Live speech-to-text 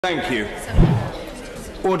Thank you.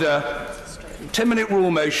 Order. 10-minute rule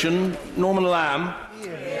motion. Norman Lamb.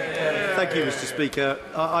 Thank you, Mr. Speaker.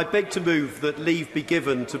 I beg to move that leave be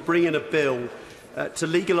given to bring in a bill to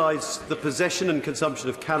legalise the possession and consumption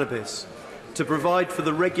of cannabis, to provide for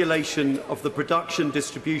the regulation of the production,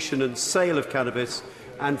 distribution and sale of cannabis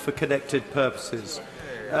and for connected purposes.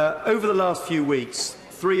 Over the last few weeks,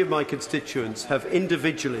 3 of my constituents have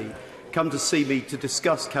individually come to see me to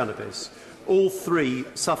discuss cannabis. All 3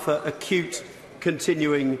 suffer acute,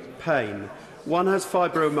 continuing pain. One has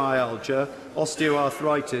fibromyalgia,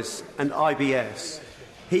 osteoarthritis and IBS.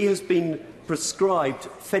 He has been prescribed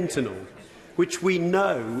fentanyl, which we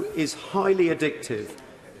know is highly addictive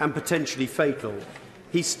and potentially fatal.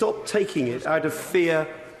 He stopped taking it out of fear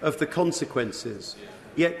of the consequences,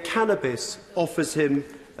 yet cannabis offers him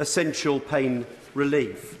essential pain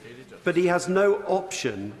relief. But he has no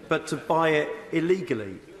option but to buy it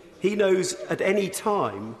illegally. He knows at any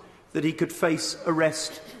time that he could face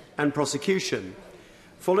arrest and prosecution.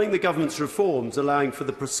 Following the government's reforms allowing for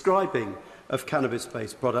the prescribing of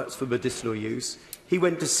cannabis-based products for medicinal use, he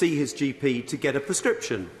went to see his GP to get a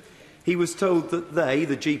prescription. He was told that they,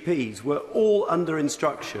 the GPs, were all under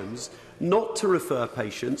instructions not to refer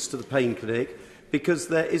patients to the pain clinic because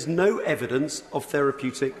there is no evidence of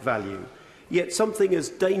therapeutic value. Yet something as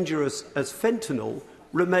dangerous as fentanyl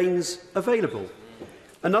remains available.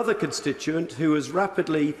 Another constituent who is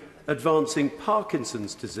rapidly advancing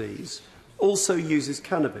Parkinson's disease also uses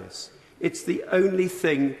cannabis. It's the only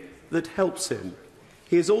thing that helps him.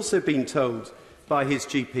 He has also been told by his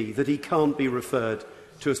GP that he can't be referred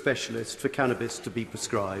to a specialist for cannabis to be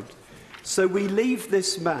prescribed. So we leave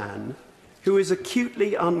this man, who is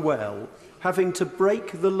acutely unwell, having to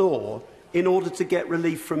break the law in order to get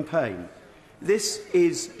relief from pain. This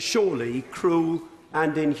is surely cruel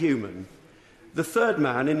and inhuman. The third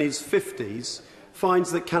man, in his 50s,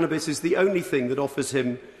 finds that cannabis is the only thing that offers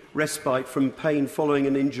him respite from pain following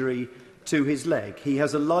an injury to his leg. He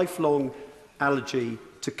has a lifelong allergy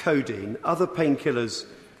to codeine. Other painkillers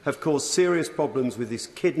have caused serious problems with his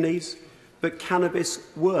kidneys, but cannabis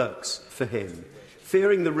works for him.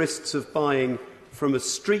 Fearing the risks of buying from a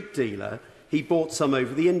street dealer, he bought some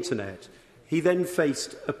over the internet. He then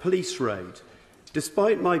faced a police raid.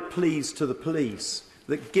 Despite my pleas to the police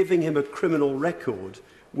that giving him a criminal record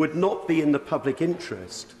would not be in the public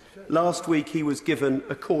interest, last week he was given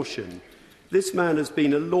a caution. This man has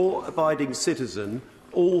been a law-abiding citizen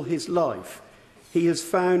all his life. He has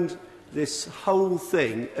found this whole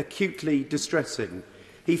thing acutely distressing.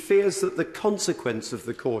 He fears that the consequence of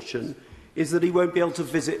the caution is that he won't be able to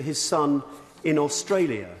visit his son in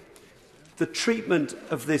Australia. The treatment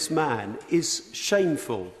of this man is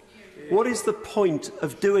shameful. What is the point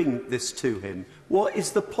of doing this to him? What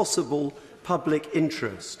is the possible public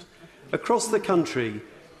interest? Across the country,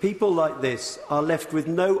 people like this are left with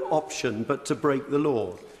no option but to break the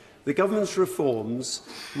law. The government's reforms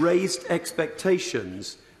raised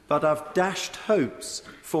expectations but have dashed hopes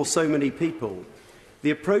for so many people.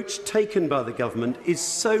 The approach taken by the government is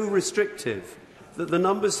so restrictive that the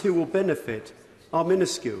numbers who will benefit are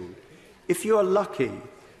minuscule. If you are lucky,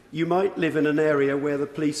 you might live in an area where the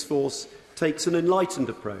police force takes an enlightened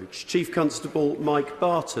approach. Chief Constable Mike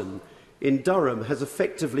Barton in Durham has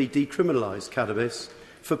effectively decriminalised cannabis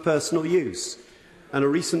for personal use, and a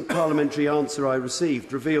recent parliamentary answer I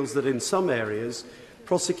received reveals that in some areas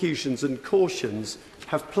prosecutions and cautions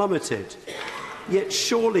have plummeted. Yet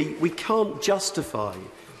surely we can't justify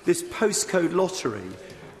this postcode lottery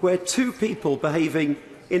where 2 people behaving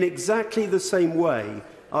in exactly the same way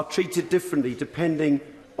are treated differently depending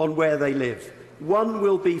on where they live. One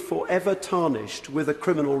will be forever tarnished with a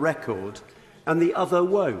criminal record and the other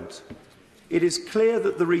won't. It is clear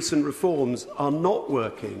that the recent reforms are not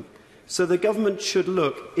working, so the government should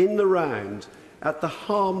look in the round at the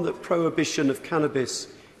harm that prohibition of cannabis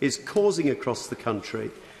is causing across the country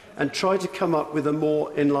and try to come up with a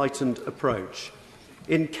more enlightened approach.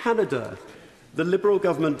 In Canada, the Liberal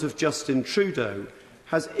government of Justin Trudeau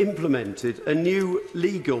has implemented a new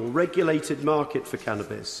legal regulated market for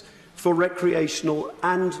cannabis for recreational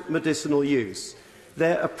and medicinal use.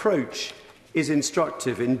 Their approach is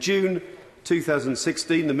instructive. In June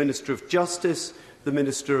 2016, the Minister of Justice, the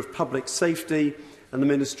Minister of Public Safety and the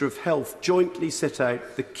Minister of Health jointly set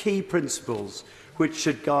out the key principles which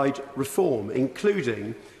should guide reform,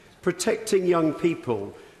 including protecting young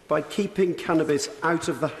people by keeping cannabis out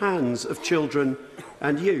of the hands of children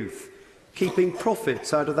and youth, keeping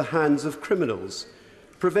profits out of the hands of criminals,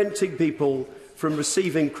 preventing people from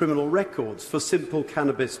receiving criminal records for simple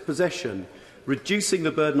cannabis possession, reducing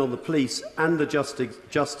the burden on the police and the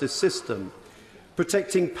justice system,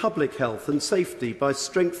 protecting public health and safety by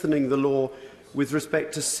strengthening the law with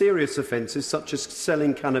respect to serious offences such as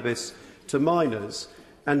selling cannabis to minors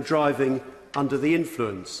and driving under the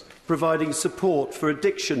influence, providing support for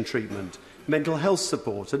addiction treatment, mental health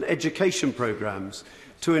support and education programmes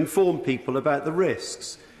to inform people about the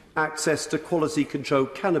risks, access to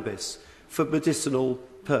quality-controlled cannabis for medicinal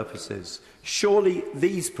purposes. Surely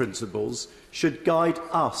these principles should guide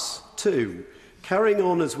us too. Carrying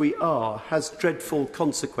on as we are has dreadful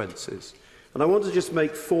consequences. And I want to just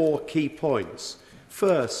make 4 key points.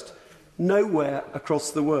 First, nowhere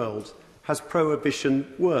across the world has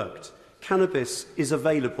prohibition worked. Cannabis is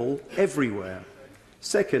available everywhere.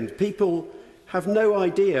 Second, people have no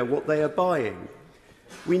idea what they are buying.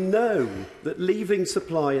 We know that leaving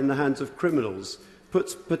supply in the hands of criminals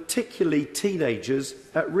puts particularly teenagers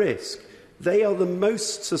at risk. They are the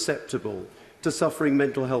most susceptible to suffering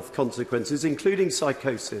mental health consequences, including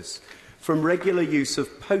psychosis, from regular use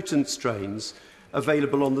of potent strains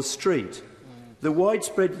available on the street. The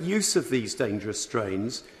widespread use of these dangerous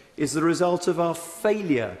strains is the result of our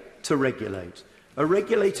failure to regulate. A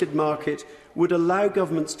regulated market would allow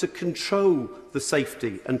governments to control the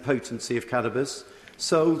safety and potency of cannabis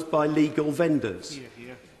sold by legal vendors.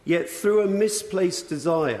 Yet through a misplaced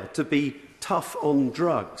desire to be tough on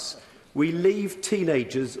drugs, we leave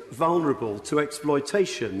teenagers vulnerable to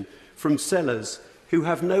exploitation from sellers who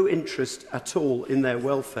have no interest at all in their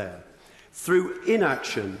welfare. Through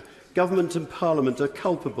inaction, government and parliament are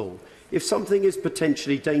culpable. If something is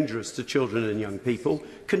potentially dangerous to children and young people,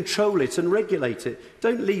 control it and regulate it.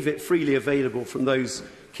 Don't leave it freely available from those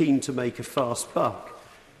keen to make a fast buck.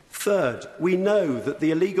 Third, we know that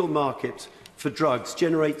the illegal market for drugs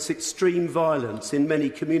generates extreme violence in many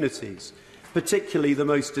communities, particularly the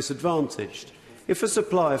most disadvantaged. If a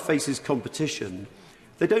supplier faces competition,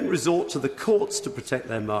 they don't resort to the courts to protect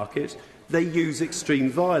their market, they use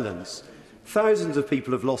extreme violence. Thousands of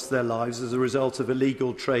people have lost their lives as a result of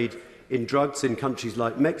illegal trade in drugs in countries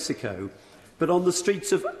like Mexico, but on the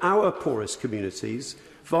streets of our poorest communities,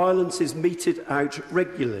 violence is meted out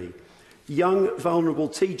regularly. Young, vulnerable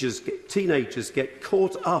teenagers get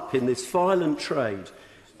caught up in this violent trade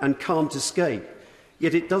and can't escape.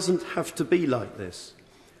 Yet it doesn't have to be like this.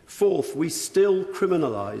 Fourth, we still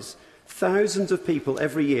criminalise thousands of people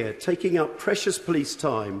every year taking up precious police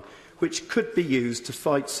time which could be used to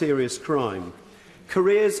fight serious crime.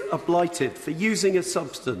 Careers are blighted for using a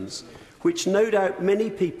substance which no doubt many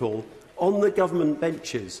people on the government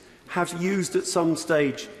benches have used at some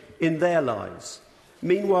stage in their lives.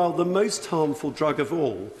 Meanwhile, the most harmful drug of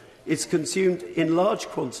all is consumed in large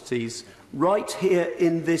quantities right here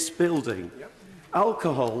in this building.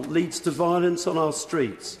 Alcohol leads to violence on our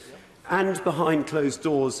streets and behind closed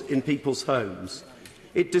doors in people's homes.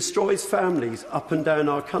 It destroys families up and down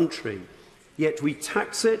our country, yet we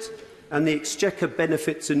tax it and the Exchequer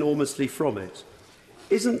benefits enormously from it.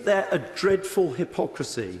 Isn't there a dreadful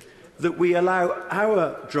hypocrisy that we allow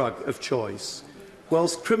our drug of choice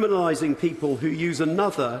whilst criminalising people who use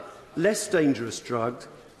another, less dangerous drug,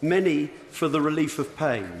 many for the relief of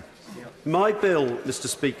pain? My bill, Mr.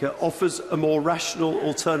 Speaker, offers a more rational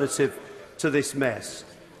alternative to this mess,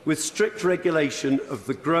 with strict regulation of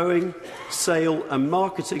the growing, sale and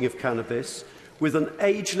marketing of cannabis, with an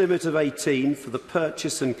age limit of 18 for the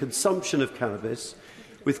purchase and consumption of cannabis,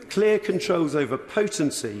 with clear controls over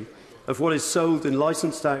potency of what is sold in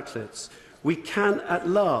licensed outlets. We can at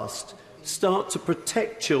last start to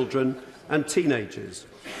protect children and teenagers.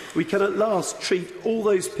 We can at last treat all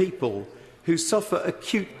those people who suffer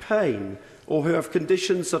acute pain or who have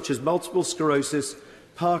conditions such as multiple sclerosis,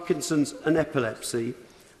 Parkinson's and epilepsy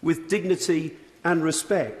with dignity and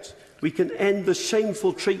respect. We can end the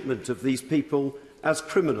shameful treatment of these people as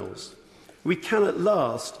criminals. We can at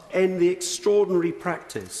last end the extraordinary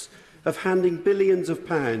practice of handing billions of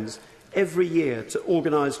pounds every year to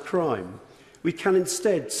organised crime. We can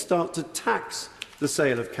instead start to tax the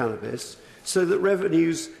sale of cannabis so that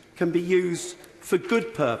revenues can be used for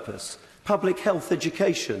good purpose: public health,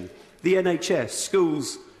 education, the NHS,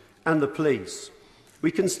 schools and the police. We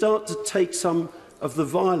can start to take some of the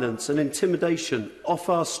violence and intimidation off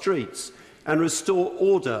our streets and restore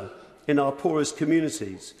order in our poorest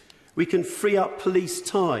communities. We can free up police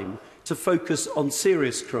time to focus on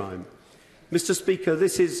serious crime. Mr. Speaker,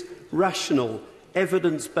 this is rational,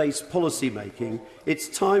 evidence-based policy making. It's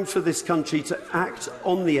time for this country to act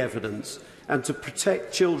on the evidence and to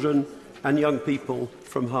protect children and young people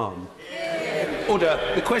from harm. Order.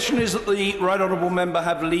 The question is that the right honourable member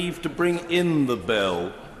have leave to bring in the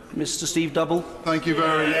bill. Mr. Steve Double. Thank you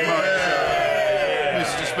very much,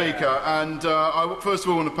 Mr. Speaker. And I first of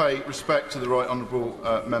all want to pay respect to the right honourable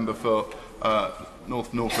member for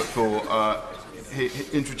North Norfolk for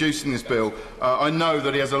introducing this bill. I know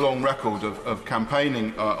that he has a long record of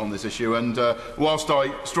campaigning on this issue, and whilst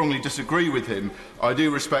I strongly disagree with him, I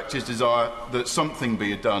do respect his desire that something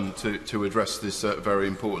be done to address this very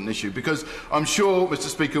important issue, because I'm sure, Mr.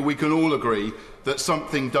 Speaker, we can all agree that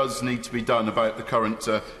something does need to be done about the current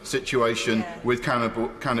situation with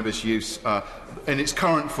cannabis use in its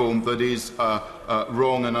current form that is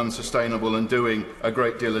wrong and unsustainable and doing a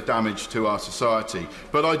great deal of damage to our society.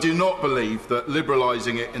 But I do not believe that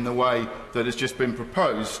liberalising it in the way that has just been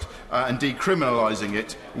proposed and decriminalising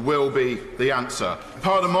it will be the answer.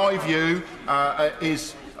 Part of my view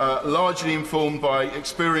is largely informed by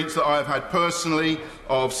experience that I have had personally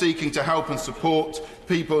of seeking to help and support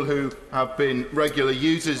people who have been regular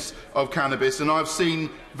users of cannabis, and I've seen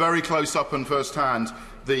very close up and first hand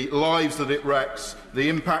the lives that it wrecks, the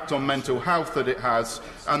impact on mental health that it has,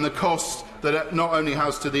 and the costs that it not only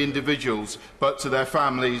has to the individuals, but to their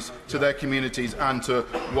families, to their communities, and to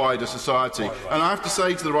wider society. And I have to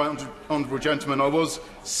say to the right honourable gentleman, I was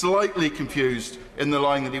slightly confused in the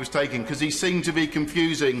line that he was taking, because he seemed to be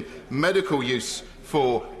confusing medical use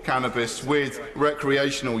for cannabis with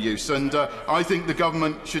recreational use. And I think the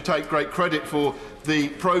government should take great credit for the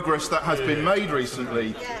progress that has been made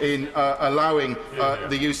recently in allowing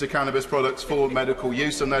the use of cannabis products for medical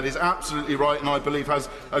use, and that is absolutely right, and I believe has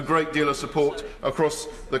a great deal of support across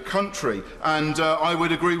the country. And I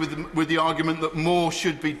would agree with the argument that more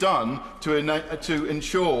should be done to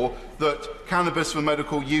ensure that cannabis for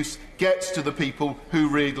medical use gets to the people who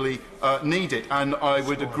really need it. And I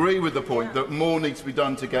would agree with the point that more needs to be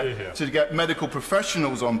done to get medical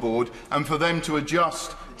professionals on board and for them to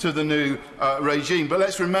adjust to the new regime. But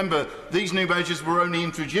let's remember, these new measures were only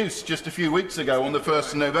introduced just a few weeks ago on the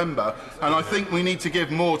 1st of November, and I think we need to give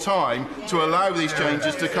more time to allow these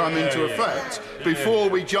changes to come into effect before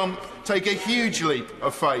we take a huge leap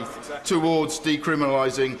of faith towards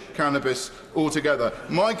decriminalising cannabis altogether.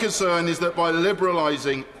 My concern is that by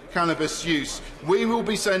liberalising cannabis use, we will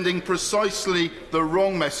be sending precisely the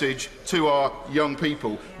wrong message to our young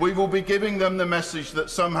people. We will be giving them the message that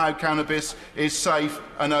somehow cannabis is safe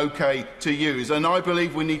and okay to use. And I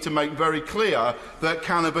believe we need to make very clear that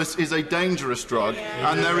cannabis is a dangerous drug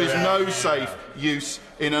and there is no safe use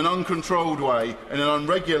in an uncontrolled way, in an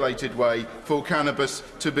unregulated way, for cannabis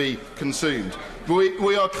to be consumed.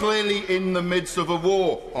 We are clearly in the midst of a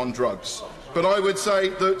war on drugs. But I would say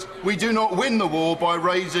that we do not win the war by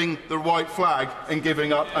raising the white flag and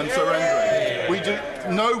giving up and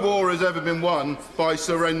surrendering. No war has ever been won by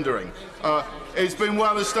surrendering. It's been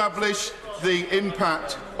well established the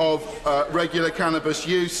impact of regular cannabis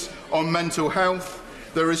use on mental health.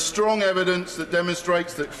 There is strong evidence that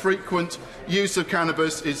demonstrates that frequent use of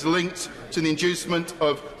cannabis is linked to the inducement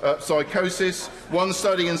of psychosis. One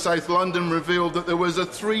study in South London revealed that there was a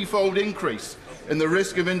threefold increase in the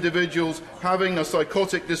risk of individuals having a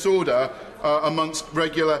psychotic disorder amongst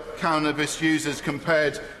regular cannabis users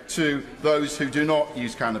compared to those who do not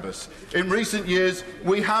use cannabis. In recent years,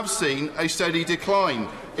 we have seen a steady decline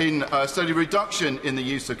in steady reduction in the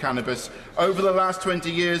use of cannabis. Over the last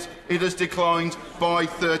 20 years, it has declined by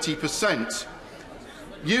 30%.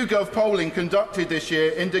 YouGov polling conducted this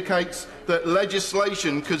year indicates that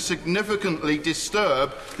legislation could significantly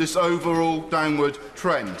disturb this overall downward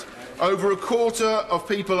trend. Over a quarter of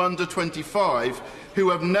people under 25 who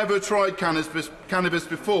have never tried cannabis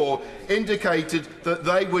before indicated that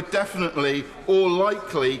they would definitely or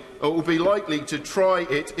would be likely to try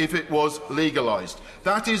it if it was legalised.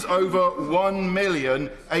 That is over 1 million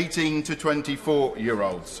 18 to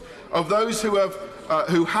 24-year-olds. Of those who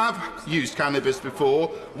have used cannabis before,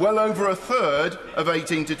 well over a third of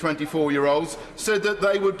 18 to 24-year-olds said that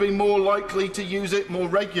they would be more likely to use it more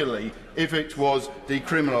regularly if it was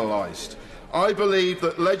decriminalised. I believe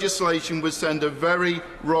that legislation would send a very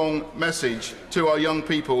wrong message to our young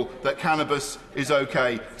people that cannabis is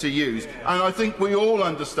okay to use. And I think we all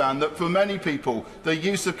understand that for many people, the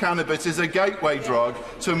use of cannabis is a gateway drug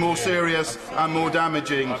to more serious and more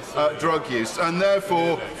damaging drug use. And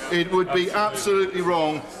therefore, it would be absolutely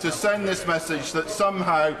wrong to send this message that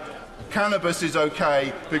somehow cannabis is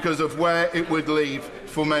okay because of where it would lead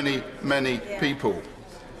for many, many people.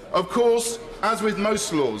 Of course, as with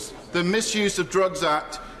most laws, the Misuse of Drugs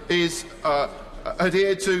Act is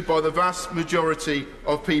adhered to by the vast majority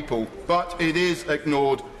of people, but it is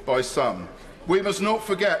ignored by some. We must not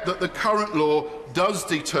forget that the current law does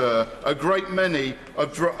deter a great many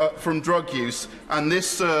from drug use, and this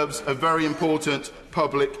serves a very important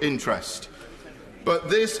public interest. But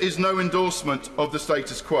this is no endorsement of the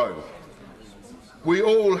status quo. We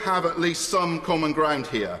all have at least some common ground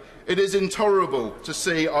here. It is intolerable to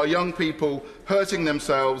see our young people hurting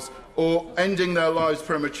themselves or ending their lives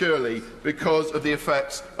prematurely because of the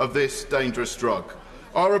effects of this dangerous drug.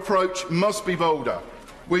 Our approach must be bolder.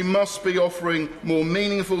 We must be offering more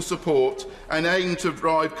meaningful support and aim to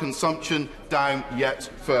drive consumption down yet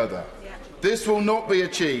further. This will not be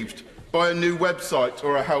achieved by a new website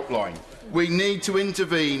or a helpline. We need to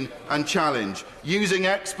intervene and challenge, using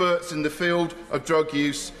experts in the field of drug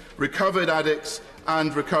use, recovered addicts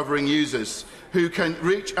and recovering users, who can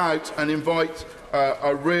reach out and invite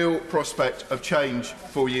a real prospect of change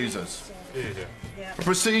for users. A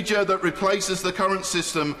procedure that replaces the current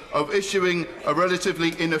system of issuing a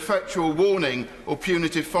relatively ineffectual warning or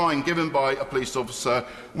punitive fine given by a police officer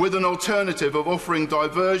with an alternative of offering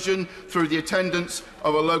diversion through the attendance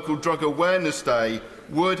of a local drug awareness day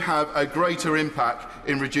would have a greater impact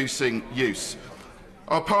in reducing use.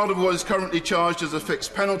 Our part of what is currently charged as a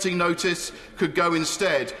fixed penalty notice could go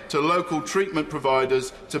instead to local treatment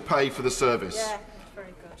providers to pay for the service. Yeah,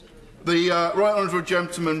 very good. The Right Honourable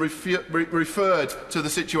Gentleman referred to the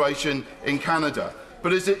situation in Canada.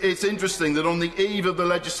 But it's interesting that on the eve of the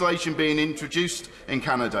legislation being introduced in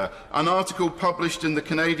Canada, an article published in the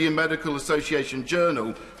Canadian Medical Association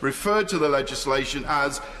Journal referred to the legislation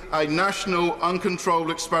as a national uncontrolled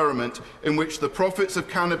experiment in which the profits of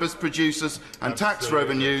cannabis producers and tax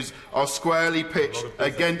revenues are squarely pitched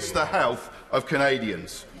against the health of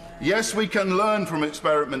Canadians. Yes, we can learn from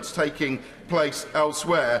experiments taking place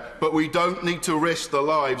elsewhere, but we don't need to risk the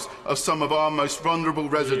lives of some of our most vulnerable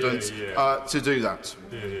residents to do that.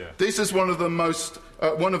 This is one of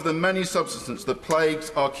the many substances that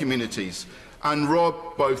plagues our communities and rob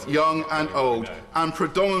both young and old, and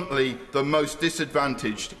predominantly the most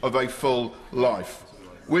disadvantaged, of a full life.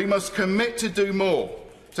 We must commit to do more,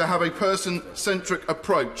 to have a person-centric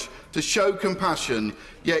approach, to show compassion,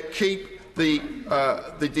 yet keep the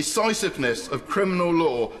decisiveness of criminal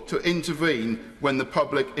law to intervene when the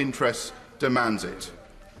public interest demands it.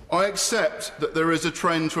 I accept that there is a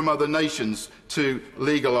trend from other nations to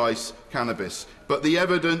legalise cannabis, but the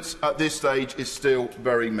evidence at this stage is still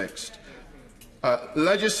very mixed.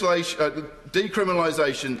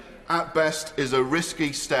 Decriminalisation, at best, is a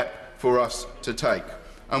risky step for us to take.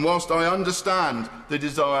 And whilst I understand the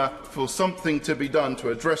desire for something to be done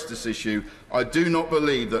to address this issue, I do not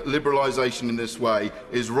believe that liberalisation in this way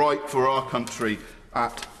is right for our country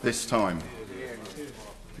at this time.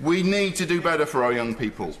 We need to do better for our young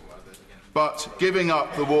people, but giving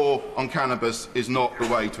up the war on cannabis is not the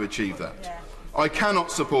way to achieve that. I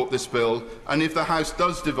cannot support this bill, and if the House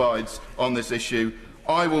does divide on this issue,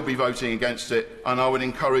 I will be voting against it, and I would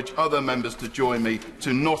encourage other members to join me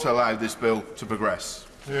to not allow this bill to progress.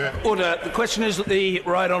 Order. The question is that the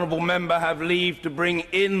Right Honourable Member have leave to bring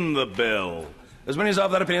in the bill. As many as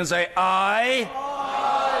have that opinion say aye.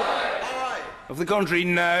 Aye. Of the contrary,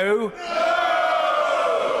 no.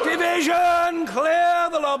 No. Division! Clear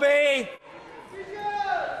the lobby.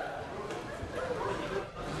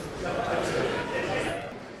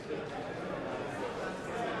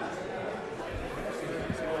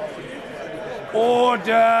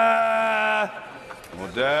 Order.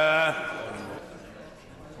 Order.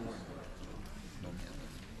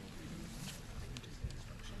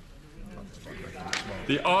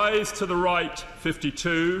 The ayes to the right,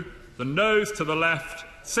 52. The noes to the left,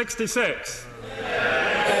 66.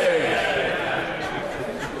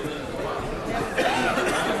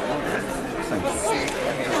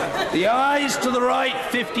 The ayes to the right,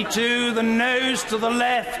 52. The noes to the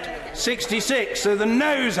left, 66. So the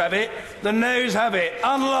noes have it. The noes have it.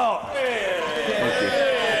 Unlocked.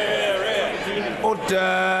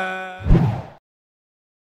 Order.